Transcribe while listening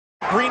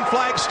Green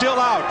flag still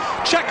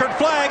out. Checkered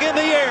flag in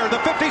the air. The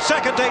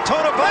 52nd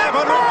Daytona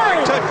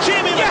 500 to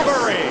Jamie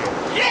McMurray.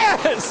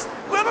 Yes!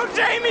 Little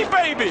Jamie,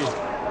 baby!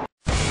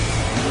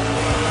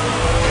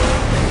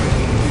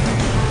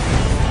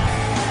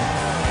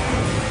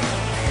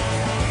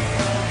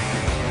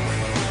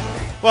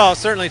 Well,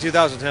 certainly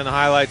 2010, the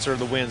highlights are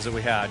the wins that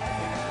we had.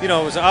 You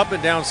know, it was an up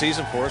and down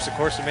season for us. Of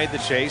course, we made the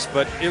chase,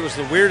 but it was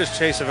the weirdest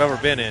chase I've ever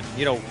been in.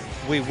 You know,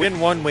 we win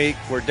one week,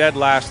 we're dead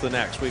last the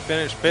next. We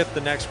finish fifth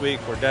the next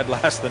week, we're dead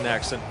last the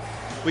next. And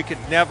we could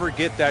never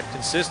get that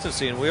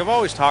consistency. And we have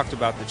always talked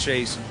about the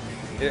chase.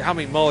 How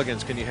many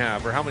mulligans can you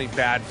have, or how many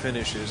bad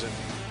finishes?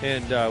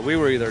 And we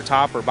were either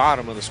top or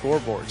bottom of the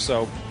scoreboard.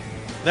 So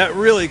that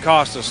really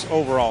cost us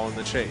overall in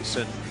the chase.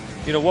 And,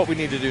 you know, what we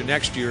need to do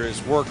next year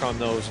is work on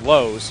those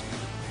lows,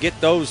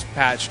 get those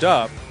patched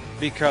up,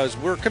 because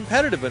we're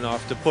competitive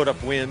enough to put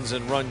up wins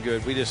and run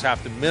good. We just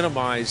have to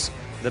minimize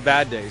the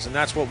bad days, and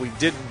that's what we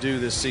didn't do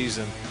this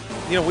season.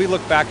 You know, we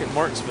look back at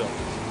Martinsville,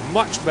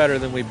 much better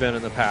than we've been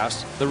in the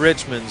past. The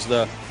Richmonds,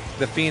 the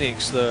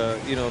Phoenix,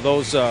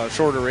 those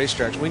shorter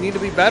racetracks. We need to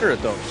be better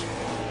at those,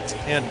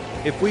 and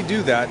if we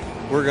do that,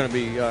 we're going to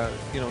be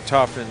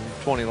tough in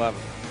 2011.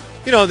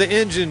 You know, the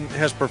engine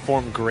has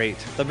performed great.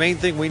 The main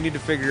thing we need to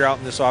figure out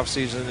in this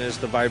offseason is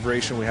the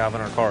vibration we have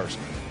in our cars.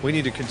 We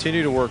need to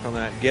continue to work on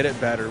that, get it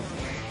better,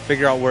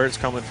 figure out where it's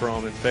coming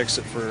from, and fix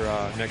it for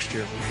next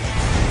year.